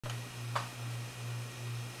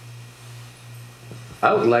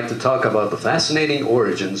I would like to talk about the fascinating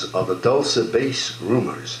origins of the Dulce base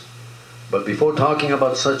rumors. But before talking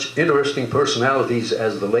about such interesting personalities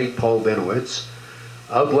as the late Paul Benowitz,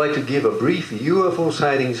 I would like to give a brief UFO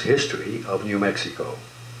sightings history of New Mexico.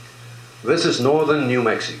 This is northern New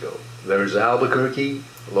Mexico. There is Albuquerque,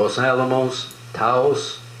 Los Alamos,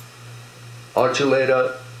 Taos,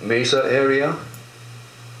 Archuleta, Mesa area,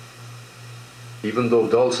 even though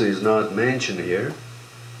Dulce is not mentioned here.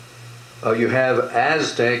 You have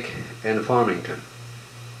Aztec and Farmington.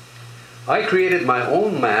 I created my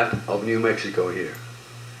own map of New Mexico here.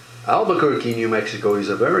 Albuquerque, New Mexico is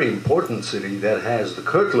a very important city that has the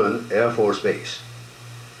Kirtland Air Force Base.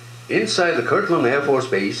 Inside the Kirtland Air Force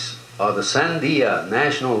Base are the Sandia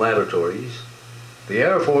National Laboratories, the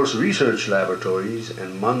Air Force Research Laboratories,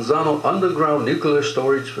 and Manzano Underground Nuclear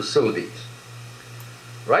Storage Facilities.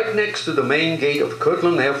 Right next to the main gate of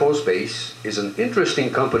Kirtland Air Force Base is an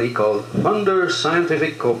interesting company called Thunder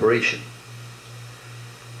Scientific Corporation.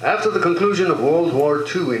 After the conclusion of World War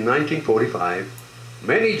II in 1945,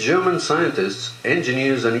 many German scientists,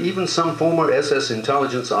 engineers, and even some former SS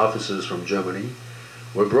intelligence officers from Germany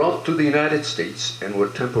were brought to the United States and were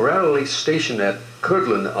temporarily stationed at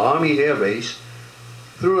Kirtland Army Air Base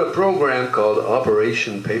through a program called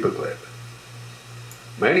Operation Paperclip.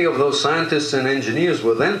 Many of those scientists and engineers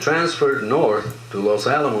were then transferred north to Los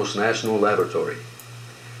Alamos National Laboratory.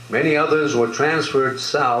 Many others were transferred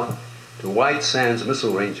south to White Sands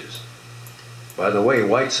Missile Ranges. By the way,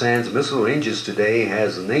 White Sands Missile Ranges today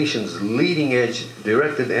has the nation's leading-edge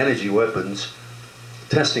directed energy weapons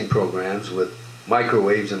testing programs with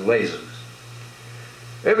microwaves and lasers.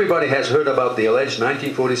 Everybody has heard about the alleged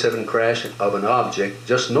 1947 crash of an object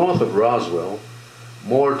just north of Roswell,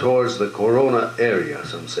 more towards the Corona area,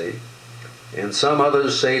 some say, and some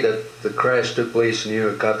others say that the crash took place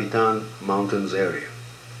near Capitan Mountains area.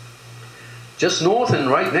 Just north and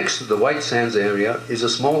right next to the White Sands area is a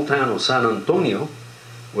small town of San Antonio,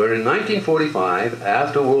 where in 1945,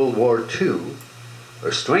 after World War II,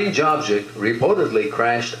 a strange object reportedly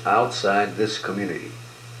crashed outside this community.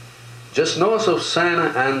 Just north of San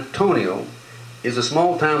Antonio is a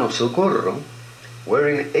small town of Socorro, where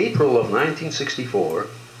in April of 1964,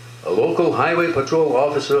 a local highway patrol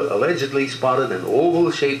officer allegedly spotted an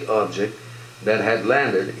oval-shaped object that had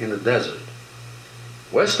landed in the desert.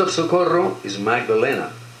 West of Socorro is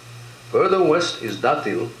Magdalena. Further west is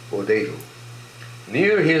Datil or Datu.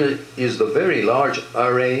 Near here is the very large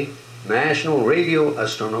Array National Radio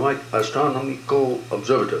Astronomical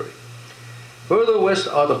Observatory. Further west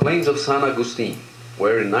are the plains of San Agustin,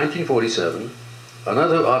 where in 1947,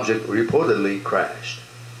 another object reportedly crashed.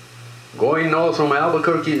 Going north from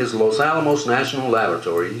Albuquerque is Los Alamos National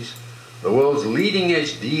Laboratories, the world's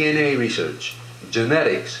leading-edge DNA research,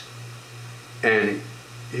 genetics, and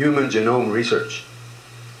human genome research.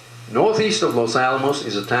 Northeast of Los Alamos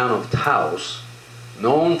is the town of Taos,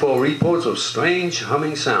 known for reports of strange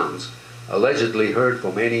humming sounds allegedly heard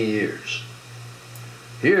for many years.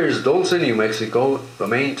 Here is Dulce, New Mexico, the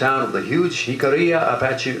main town of the huge Jicarilla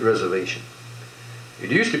Apache Reservation. It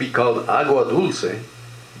used to be called Agua Dulce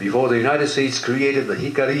before the United States created the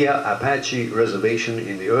Jicarilla Apache Reservation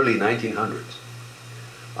in the early 1900s.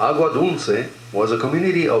 Agua Dulce was a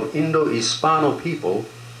community of Indo-Hispano people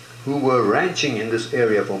who were ranching in this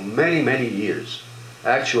area for many, many years,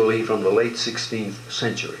 actually from the late 16th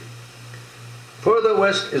century. Further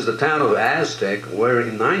west is the town of Aztec, where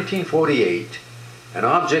in 1948, an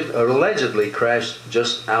object allegedly crashed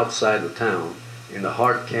just outside the town in the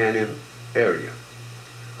Hart Canyon area.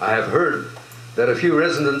 I have heard that a few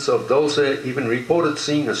residents of Dulce even reported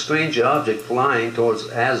seeing a strange object flying towards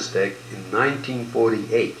Aztec in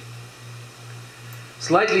 1948.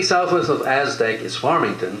 Slightly southwest of Aztec is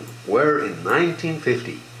Farmington, where in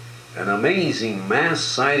 1950, an amazing mass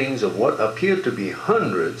sightings of what appeared to be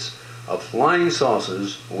hundreds of flying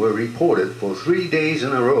saucers were reported for 3 days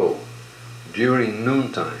in a row during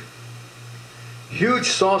noontime. Huge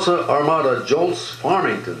saucer armada jolts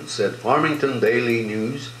Farmington, said Farmington Daily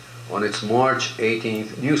News on its March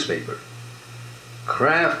 18th newspaper.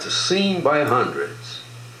 Craft seen by hundreds.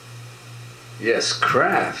 Yes,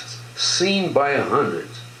 craft seen by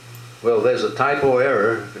hundreds. Well, there's a typo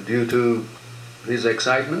error due to his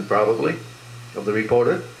excitement, probably, of the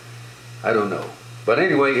reporter. I don't know. But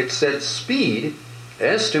anyway, it said speed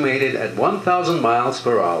estimated at 1,000 miles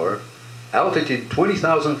per hour, altitude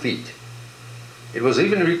 20,000 feet. It was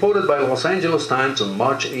even reported by Los Angeles Times on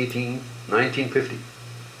March 18, 1950.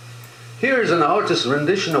 Here is an artist's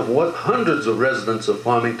rendition of what hundreds of residents of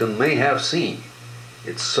Farmington may have seen.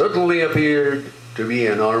 It certainly appeared to be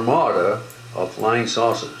an armada of flying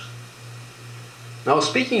saucers. Now,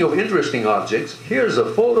 speaking of interesting objects, here's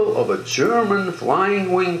a photo of a German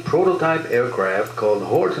flying wing prototype aircraft called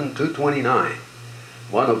Horten 229,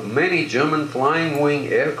 one of many German flying wing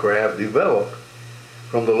aircraft developed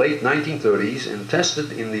from the late 1930s and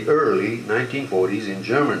tested in the early 1940s in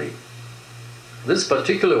Germany. This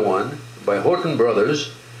particular one, by Horten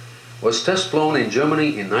Brothers, was test flown in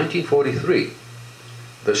Germany in 1943.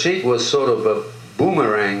 The shape was sort of a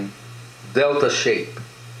boomerang delta shape.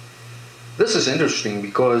 This is interesting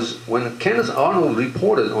because when Kenneth Arnold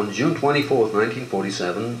reported on June 24,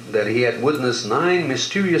 1947, that he had witnessed 9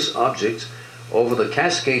 mysterious objects over the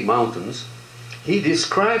Cascade Mountains, he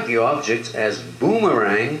described the objects as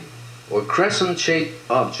boomerang or crescent-shaped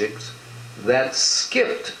objects that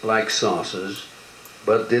skipped like saucers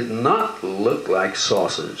but did not look like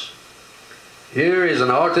saucers. Here is an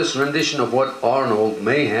artist's rendition of what Arnold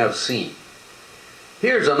may have seen.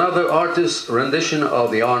 Here's another artist's rendition of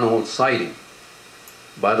the Arnold sighting.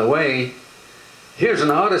 By the way, here's an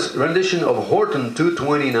artist's rendition of Horten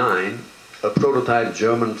 229, a prototype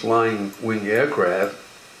German flying wing aircraft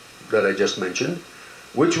that I just mentioned,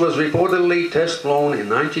 which was reportedly test flown in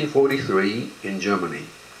 1943 in Germany.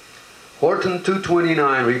 Horten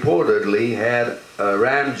 229 reportedly had a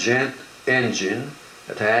ramjet engine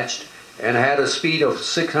attached and had a speed of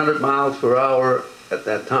 600 miles per hour at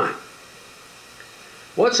that time.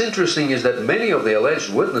 What's interesting is that many of the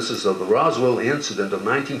alleged witnesses of the Roswell incident of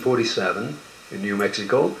 1947 in New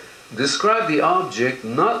Mexico described the object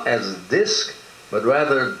not as disc but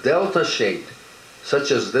rather delta-shaped,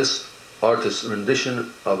 such as this artist's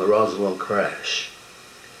rendition of the Roswell crash.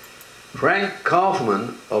 Frank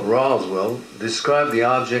Kaufman of Roswell described the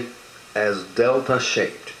object as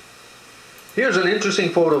delta-shaped. Here's an interesting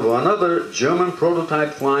photo of another German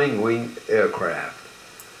prototype flying wing aircraft.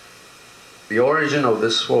 The origin of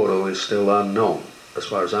this photo is still unknown, as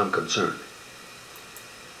far as I'm concerned.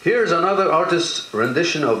 Here's another artist's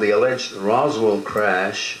rendition of the alleged Roswell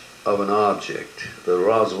crash of an object, the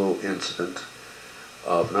Roswell incident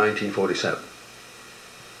of 1947.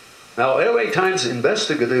 Now, LA Times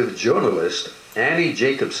investigative journalist Annie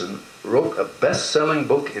Jacobson wrote a best-selling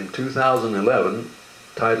book in 2011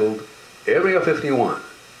 titled Area 51,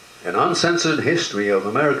 an uncensored history of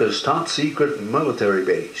America's top-secret military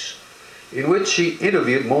base, in which she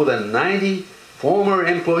interviewed more than 90 former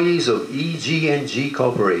employees of EG&G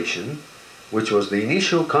Corporation, which was the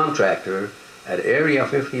initial contractor at Area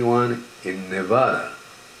 51 in Nevada,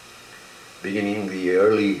 beginning the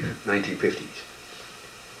early 1950s.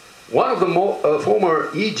 One of the former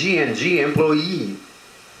EG&G employees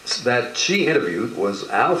that she interviewed was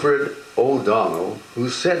Alfred O'Donnell, who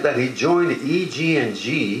said that he joined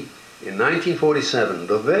EG&G in 1947,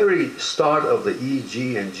 the very start of the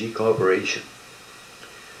EG&G Corporation.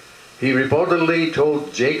 He reportedly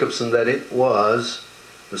told Jacobson that it was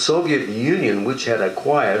the Soviet Union which had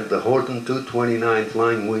acquired the Horten 229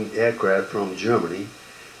 flying wing aircraft from Germany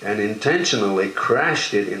and intentionally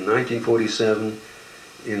crashed it in 1947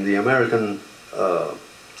 in the American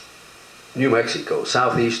New Mexico,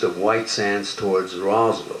 southeast of White Sands towards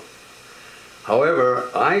Roswell. However,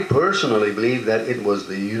 I personally believe that it was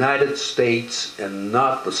the United States and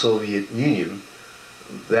not the Soviet Union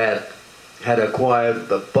that had acquired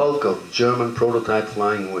the bulk of German prototype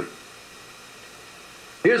flying wing.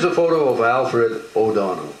 Here's a photo of Alfred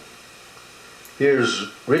O'Donnell.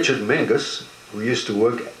 Here's Richard Mingus, who used to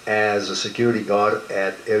work as a security guard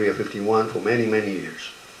at Area 51 for many, many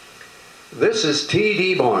years. This is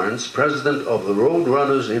T.D. Barnes, president of the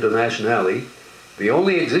Roadrunners Internationale, the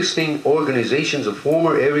only existing organizations of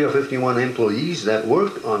former Area 51 employees that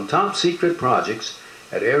worked on top secret projects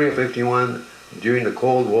at Area 51 during the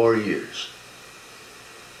Cold War years.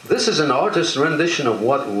 This is an artist's rendition of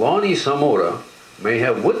what Lonnie Zamora may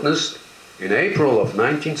have witnessed in April of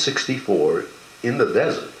 1964 in the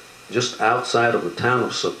desert, just outside of the town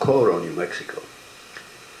of Socorro, New Mexico.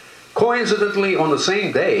 Coincidentally, on the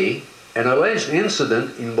same day, an alleged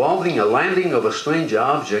incident involving a landing of a strange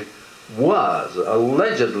object was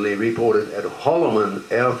allegedly reported at Holloman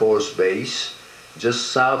Air Force Base,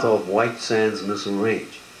 just south of White Sands Missile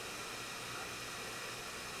Range.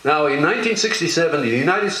 Now, in 1967, the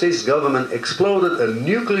United States government exploded a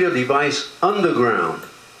nuclear device underground,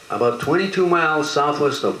 about 22 miles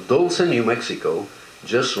southwest of Dulce, New Mexico,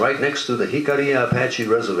 just right next to the Jicarilla Apache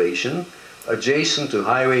Reservation, adjacent to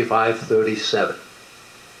Highway 537.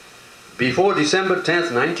 Before December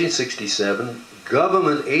 10, 1967,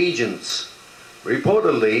 government agents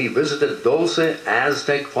reportedly visited Dulce,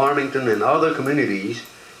 Aztec, Farmington, and other communities,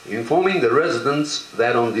 informing the residents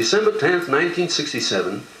that on December 10,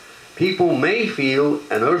 1967, people may feel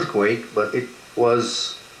an earthquake, but it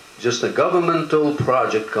was just a governmental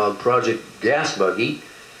project called Project Gas Buggy,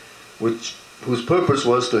 whose purpose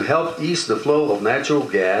was to help ease the flow of natural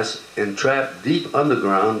gas entrapped deep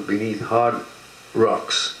underground beneath hard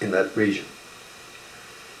rocks in that region.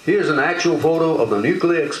 Here's an actual photo of the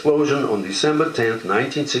nuclear explosion on December 10th,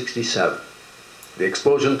 1967. The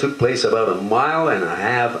explosion took place about 1.5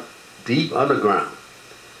 miles deep underground.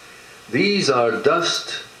 These are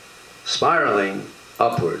dust spiraling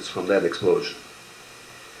upwards from that explosion.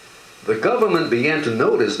 The government began to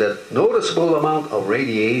notice that noticeable amount of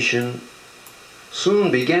radiation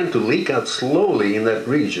soon began to leak out slowly in that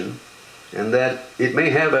region, and that it may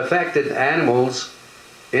have affected animals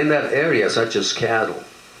in that area, such as cattle.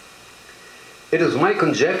 It is my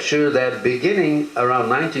conjecture that beginning around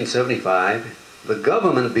 1975, the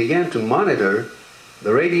government began to monitor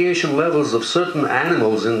the radiation levels of certain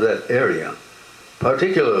animals in that area,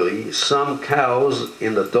 particularly some cows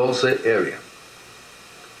in the Dulce area.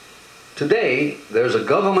 Today, there's a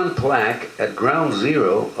government plaque at ground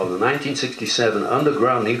zero of the 1967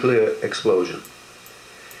 underground nuclear explosion.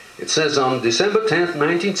 It says, on December 10th,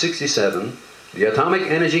 1967, the Atomic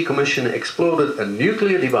Energy Commission exploded a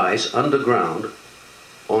nuclear device underground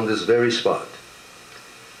on this very spot.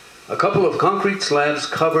 A couple of concrete slabs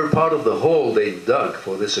cover part of the hole they dug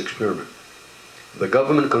for this experiment. The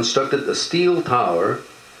government constructed a steel tower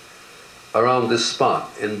around this spot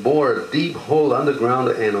and bored a deep hole underground,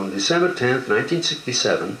 and on December 10th,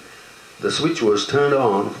 1967, the switch was turned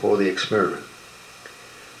on for the experiment.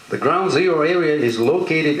 The ground zero area is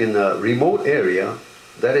located in a remote area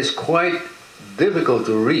that is quite difficult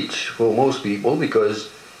to reach for most people, because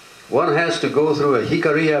one has to go through a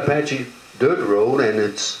Hickory Apache dirt road, and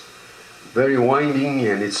it's very winding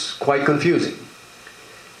and it's quite confusing.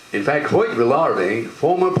 In fact, Hoyt Velarde,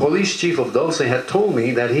 former police chief of Dulce, had told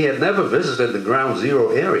me that he had never visited the ground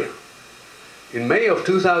zero area. In May of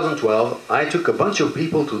 2012, I took a bunch of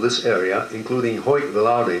people to this area, including Hoyt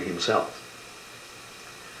Velarde himself.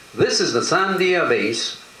 This is the Sandia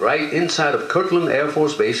base, right inside of Kirtland Air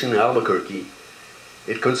Force Base in Albuquerque.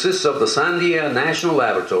 It consists of the Sandia National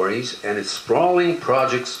Laboratories and its sprawling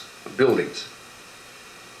projects buildings.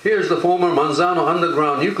 Here's the former Manzano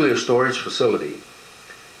Underground Nuclear Storage Facility.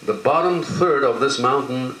 The bottom third of this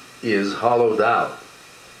mountain is hollowed out.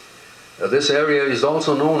 This area is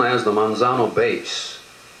also known as the Manzano Base.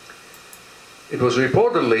 It was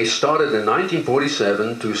reportedly started in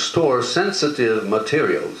 1947 to store sensitive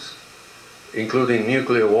materials, including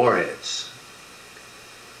nuclear warheads.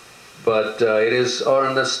 But it is our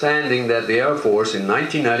understanding that the Air Force in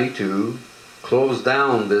 1992 closed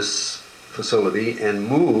down this facility and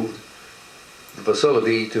moved the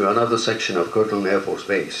facility to another section of Kirtland Air Force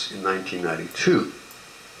Base in 1992.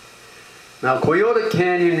 Now, Coyote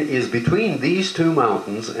Canyon is between these two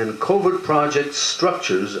mountains, and covert project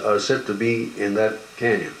structures are said to be in that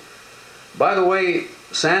canyon. By the way,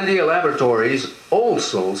 Sandia Laboratories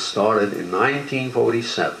also started in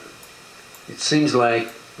 1947. It seems like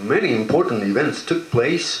many important events took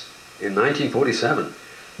place in 1947.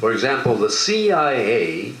 For example, the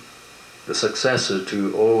CIA, the successor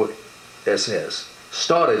to OSS,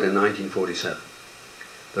 started in 1947.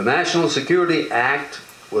 The National Security Act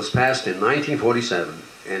was passed in 1947,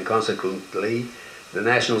 and consequently, the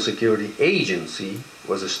National Security Agency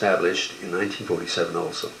was established in 1947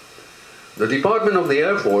 also. The Department of the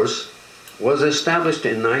Air Force was established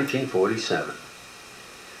in 1947.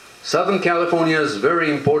 Southern California's very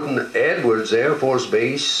important Edwards Air Force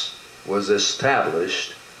Base was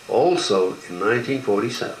established also in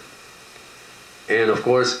 1947. And of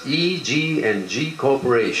course, EG&G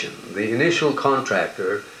Corporation, the initial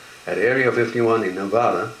contractor at Area 51 in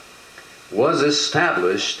Nevada, was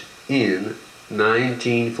established in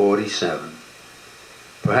 1947.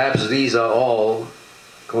 Perhaps these are all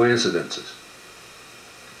coincidences.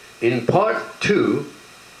 In part 2,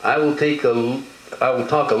 I will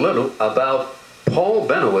talk a little about Paul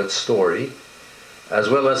Benoit's story, as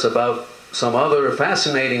well as about some other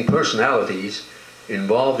fascinating personalities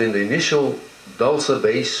involved in the initial Dulce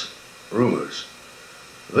base rumors.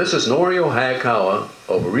 This is Norio Hayakawa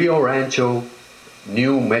of Rio Rancho,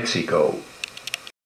 New Mexico.